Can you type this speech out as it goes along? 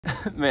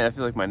Man, I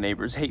feel like my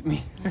neighbors hate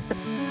me.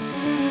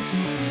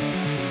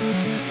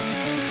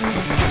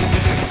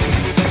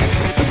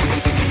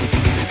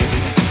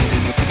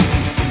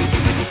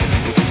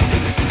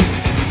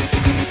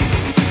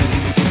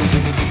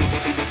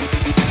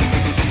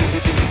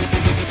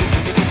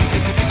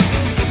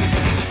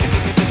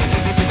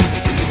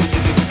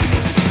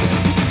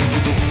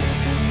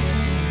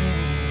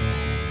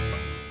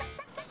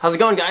 How's it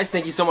going, guys?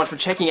 Thank you so much for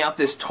checking out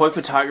this toy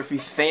photography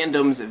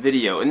fandoms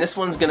video. And this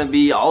one's gonna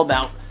be all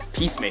about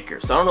Peacemaker.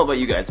 So I don't know about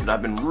you guys, but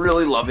I've been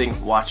really loving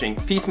watching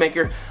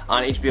Peacemaker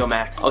on HBO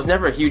Max. I was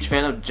never a huge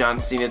fan of John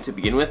Cena to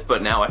begin with,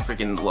 but now I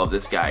freaking love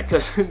this guy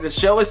because the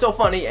show is so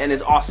funny and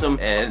is awesome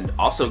and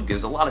also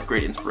gives a lot of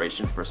great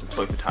inspiration for some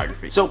toy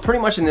photography. So pretty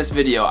much in this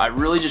video, I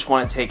really just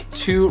want to take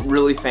two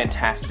really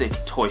fantastic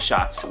toy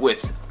shots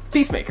with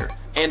Peacemaker.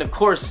 And of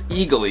course,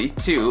 Eagly,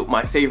 too,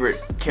 my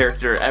favorite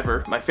character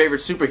ever, my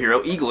favorite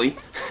superhero, Eagly.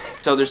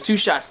 So there's two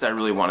shots that I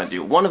really want to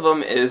do. One of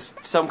them is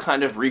some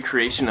kind of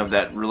recreation of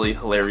that really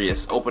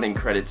hilarious opening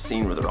credits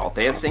scene where they're all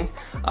dancing,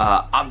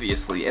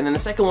 obviously. And then the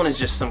second one is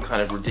just some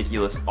kind of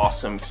ridiculous,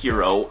 awesome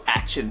hero,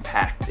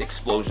 action-packed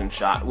explosion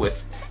shot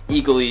with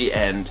Eagly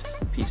and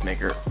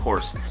Peacemaker, of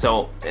course.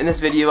 So in this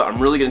video,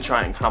 I'm really going to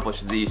try and accomplish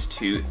these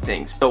two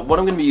things. So what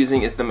I'm going to be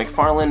using is the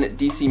McFarlane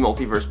DC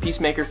Multiverse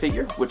Peacemaker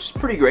figure, which is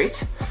pretty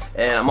great.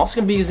 And I'm also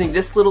going to be using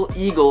this little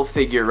eagle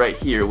figure right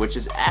here, which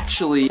is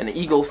actually an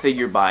eagle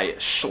figure by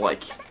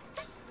Schleich.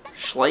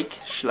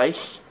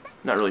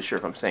 Not really sure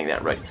if I'm saying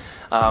that right.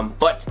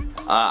 But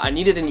I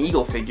needed an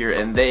eagle figure,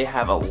 and they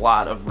have a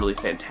lot of really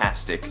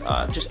fantastic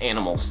just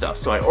animal stuff.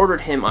 So I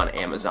ordered him on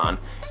Amazon,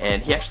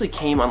 and he actually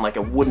came on like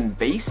a wooden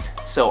base.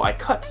 So I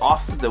cut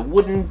off the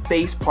wooden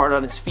base part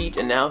on his feet,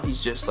 and now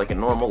he's just like a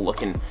normal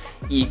looking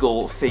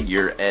eagle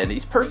figure, and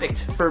he's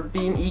perfect for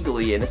being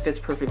eagly, and it fits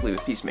perfectly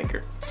with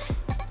Peacemaker.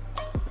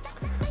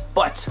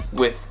 But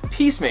with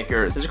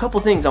Peacemaker, there's a couple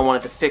things I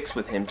wanted to fix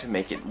with him to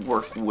make it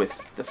work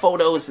with the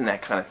photos and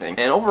that kind of thing.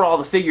 And overall,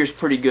 the figure's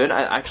pretty good.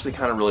 I actually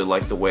kind of really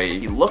like the way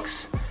he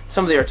looks.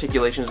 Some of the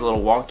articulation's a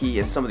little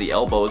wonky, and some of the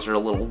elbows are a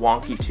little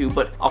wonky too,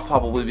 but I'll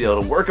probably be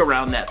able to work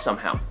around that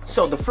somehow.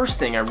 So the first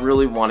thing I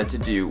really wanted to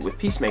do with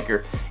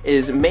Peacemaker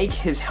is make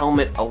his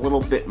helmet a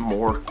little bit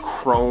more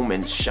chrome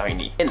and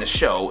shiny. In the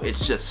show,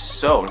 it's just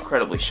so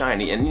incredibly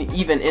shiny, and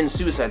even in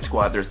Suicide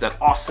Squad, there's that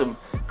awesome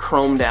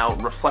chromed out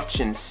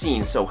reflection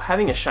scene, so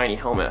having a shiny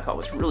helmet I thought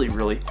was really,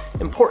 really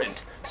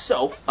important.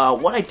 So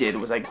what I did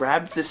was I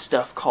grabbed this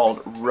stuff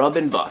called Rub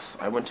and Buff.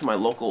 I went to my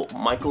local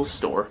Michael's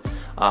store.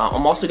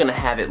 I'm also going to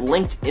have it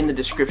linked in the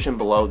description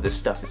below. This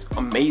stuff is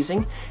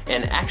amazing,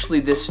 and actually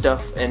this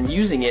stuff and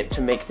using it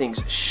to make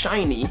things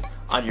shiny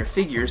on your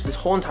figures, this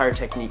whole entire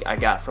technique I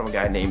got from a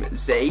guy named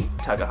Zay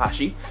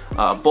Takahashi.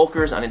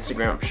 Bulkers on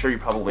Instagram, I'm sure you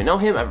probably know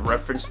him. I've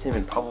referenced him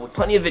in probably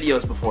plenty of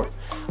videos before,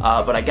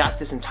 but I got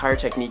this entire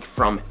technique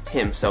from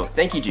him. So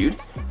thank you,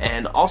 Jude.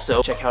 And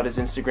also check out his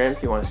Instagram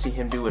if you want to see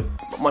him do it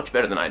much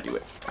better than I do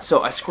it.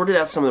 So I squirted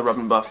out some of the Rub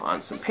and Buff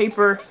on some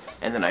paper,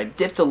 and then I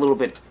dipped a little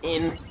bit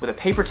in with a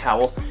paper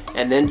towel,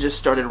 and then just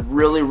started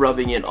really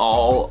rubbing it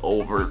all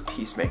over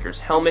Peacemaker's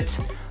helmet.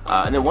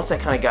 And then once I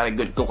kind of got a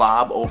good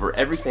glob over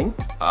everything,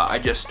 I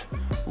just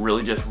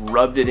really just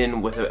rubbed it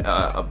in with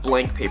a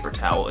blank paper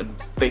towel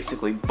and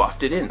basically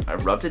buffed it in. I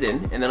rubbed it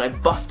in, and then I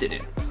buffed it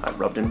in. I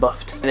rubbed and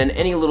buffed. And then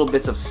any little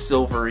bits of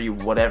silvery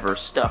whatever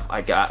stuff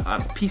I got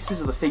on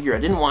pieces of the figure I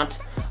didn't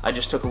want, I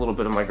just took a little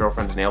bit of my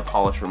girlfriend's nail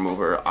polish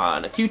remover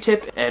on a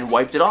Q-tip and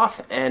wiped it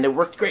off, and it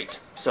worked great.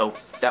 So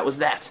that was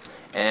that.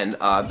 And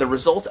the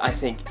result, I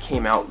think,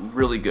 came out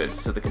really good.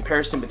 So the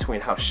comparison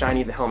between how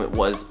shiny the helmet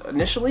was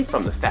initially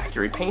from the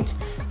factory paint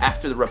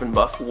after the Rub and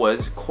Buff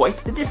was quite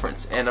the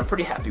difference, and I'm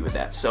pretty happy with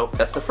that. So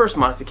that's the first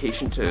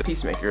modification to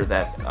Peacemaker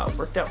that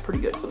worked out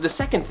pretty good. The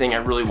second thing I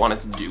really wanted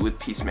to do with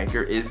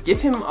Peacemaker is give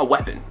him a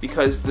weapon,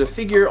 because the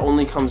figure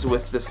only comes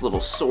with this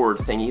little sword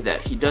thingy that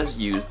he does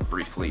use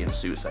briefly in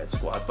Suicide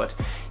Squad, but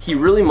he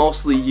really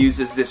mostly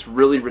uses this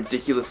really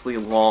ridiculously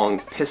long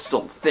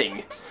pistol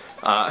thing.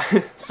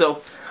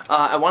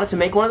 I wanted to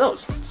make one of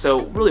those, so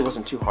it really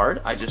wasn't too hard.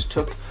 I just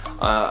took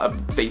a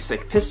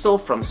basic pistol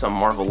from some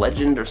Marvel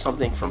Legend or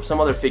something from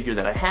some other figure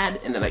that I had,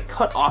 and then I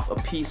cut off a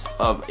piece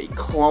of a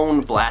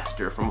clone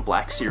blaster from a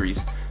Black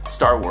Series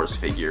Star Wars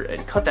figure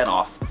and cut that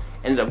off,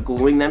 ended up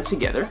gluing them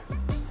together,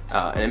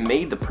 and it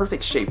made the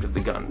perfect shape of the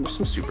gun with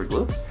some super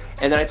glue.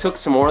 And then I took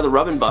some more of the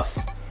Rub and Buff,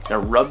 and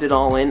I rubbed it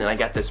all in, and I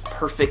got this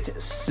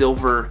perfect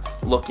silver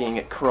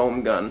looking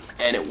chrome gun,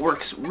 and it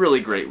works really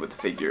great with the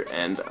figure,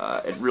 and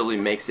it really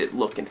makes it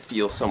look and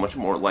feel so much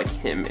more like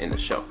him in the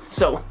show.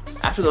 So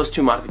after those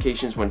two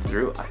modifications went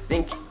through, I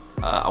think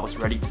I was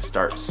ready to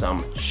start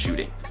some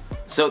shooting.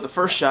 So the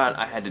first shot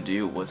I had to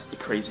do was the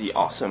crazy,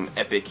 awesome,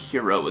 epic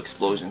hero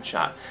explosion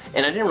shot.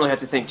 And I didn't really have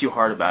to think too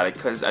hard about it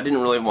because I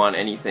didn't really want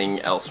anything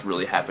else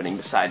really happening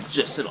besides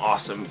just an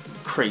awesome,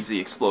 crazy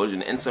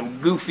explosion and some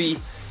goofy,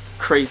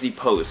 crazy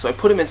pose. So I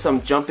put him in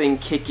some jumping,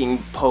 kicking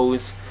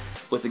pose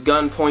with the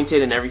gun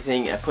pointed and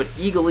everything. I put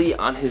Eagly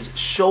on his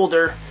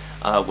shoulder.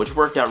 which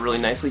worked out really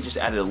nicely. Just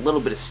added a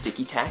little bit of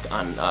sticky tack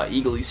on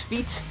Eagly's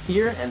feet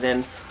here, and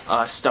then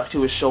stuck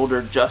to his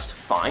shoulder just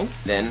fine.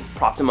 Then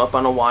propped him up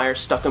on a wire,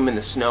 stuck him in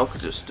the snow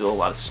because there's still a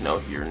lot of snow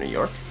here in New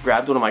York.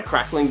 Grabbed one of my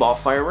crackling ball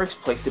fireworks,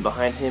 placed it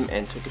behind him,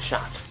 and took a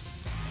shot.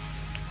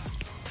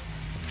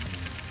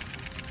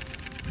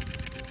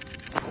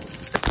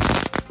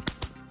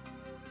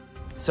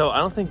 So I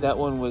don't think that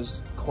one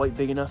was quite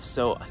big enough,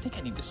 so I think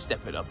I need to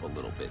step it up a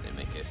little bit and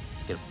make it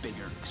get a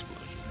bigger explosion.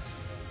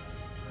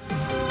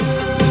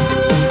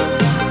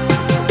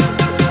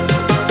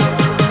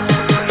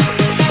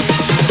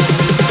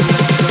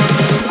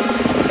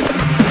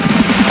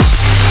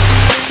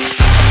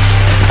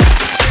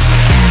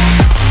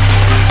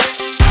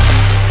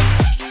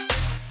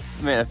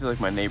 Man, I feel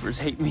like my neighbors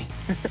hate me.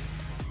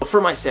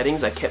 For my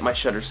settings, I kept my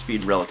shutter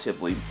speed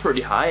relatively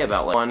pretty high,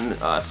 about like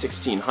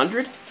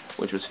 1600,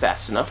 which was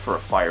fast enough for a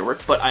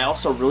firework, but I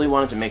also really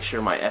wanted to make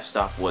sure my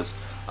f-stop was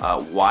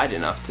wide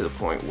enough to the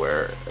point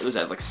where it was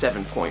at like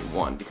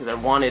 7.1, because I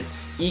wanted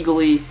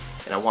Eagly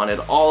and I wanted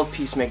all of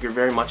Peacemaker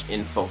very much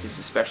in focus,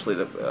 especially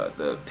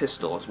the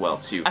pistol as well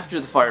too. After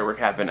the firework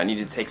happened, I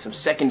needed to take some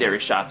secondary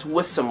shots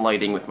with some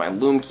lighting with my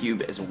Lume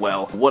Cube as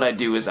well. What I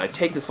do is I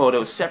take the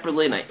photos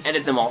separately and I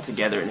edit them all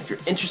together, and if you're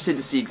interested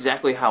to see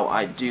exactly how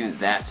I do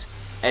that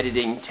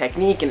editing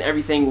technique and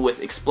everything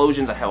with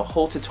explosions, I have a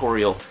whole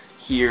tutorial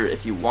here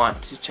if you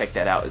want to check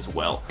that out as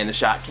well. And the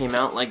shot came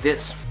out like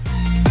this.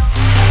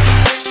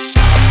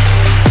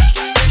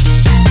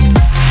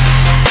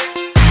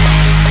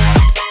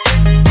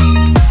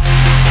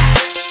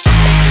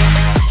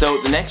 So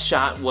the next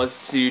shot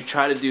was to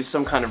try to do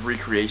some kind of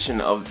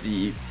recreation of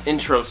the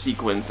intro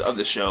sequence of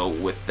the show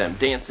with them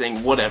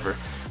dancing, whatever.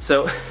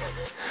 So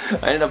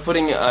I ended up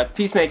putting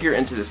Peacemaker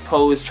into this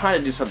pose, trying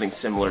to do something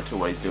similar to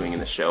what he's doing in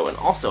the show, and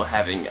also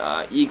having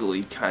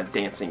Eagly kind of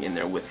dancing in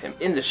there with him.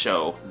 In the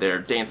show, they're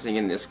dancing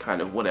in this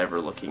kind of whatever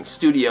looking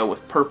studio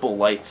with purple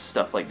lights,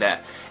 stuff like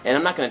that. And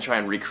I'm not going to try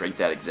and recreate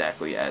that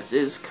exactly as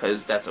is,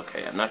 because that's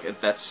okay.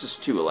 That's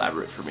just too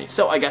elaborate for me.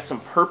 So I got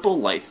some purple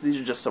lights.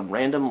 These are just some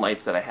random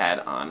lights that I had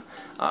on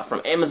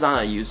from Amazon.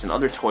 I used in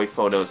other toy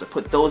photos. I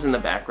put those in the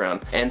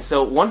background. And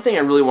so one thing I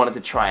really wanted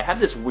to try, I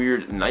have this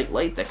weird night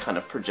light that kind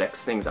of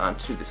projects things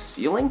onto the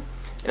ceiling,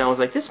 and I was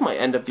like, this might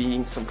end up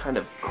being some kind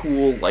of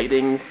cool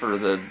lighting for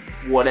the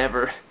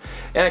whatever,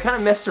 and I kind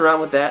of messed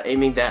around with that,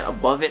 aiming that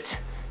above it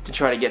to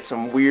try to get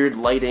some weird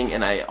lighting.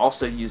 And I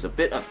also used a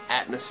bit of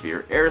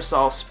Atmosphere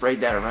Aerosol, sprayed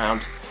that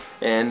around,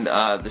 and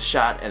the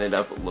shot ended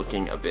up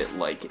looking a bit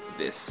like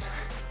this.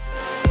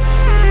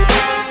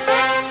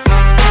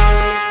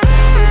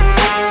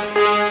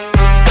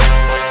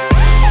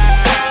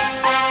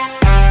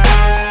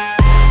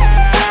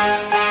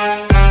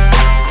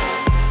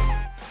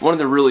 One of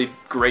the really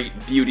great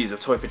beauties of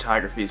toy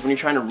photography is when you're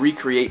trying to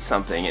recreate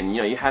something, and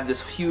you have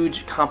this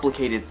huge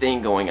complicated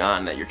thing going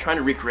on that you're trying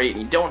to recreate,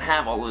 and you don't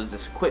have all of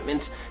this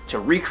equipment to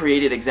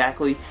recreate it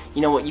exactly.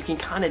 You know what, you can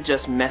kind of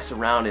just mess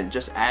around and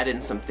just add in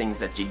some things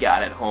that you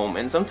got at home,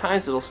 and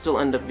sometimes it'll still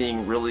end up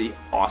being really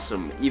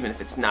awesome, even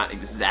if it's not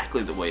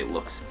exactly the way it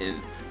looks in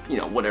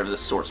whatever the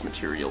source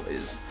material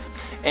is.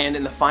 And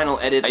in the final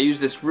edit, I used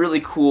this really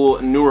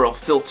cool neural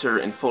filter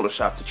in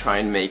Photoshop to try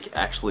and make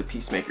actually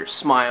Peacemaker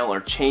smile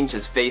or change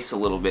his face a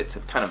little bit to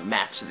kind of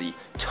match the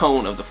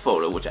tone of the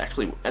photo, which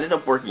actually ended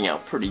up working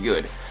out pretty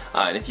good.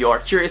 And if you are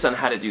curious on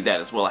how to do that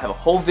as well, I have a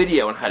whole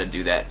video on how to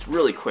do that. It's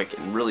really quick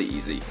and really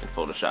easy in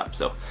Photoshop,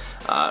 so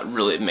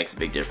really it makes a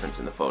big difference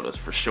in the photos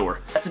for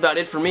sure. That's about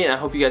it for me, and I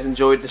hope you guys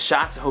enjoyed the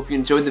shots. I hope you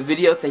enjoyed the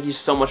video. Thank you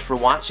so much for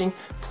watching.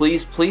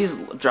 Please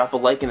drop a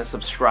like and a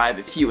subscribe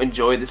if you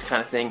enjoy this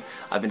kind of thing.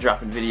 I've been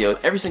dropping videos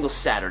every single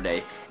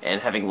Saturday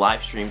and having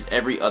live streams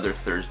every other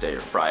Thursday or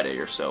Friday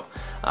or so.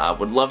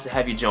 Would love to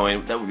have you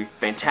join. That would be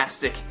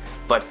fantastic.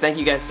 But thank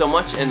you guys so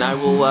much, and I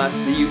will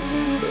see you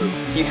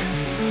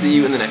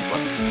in the next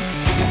one.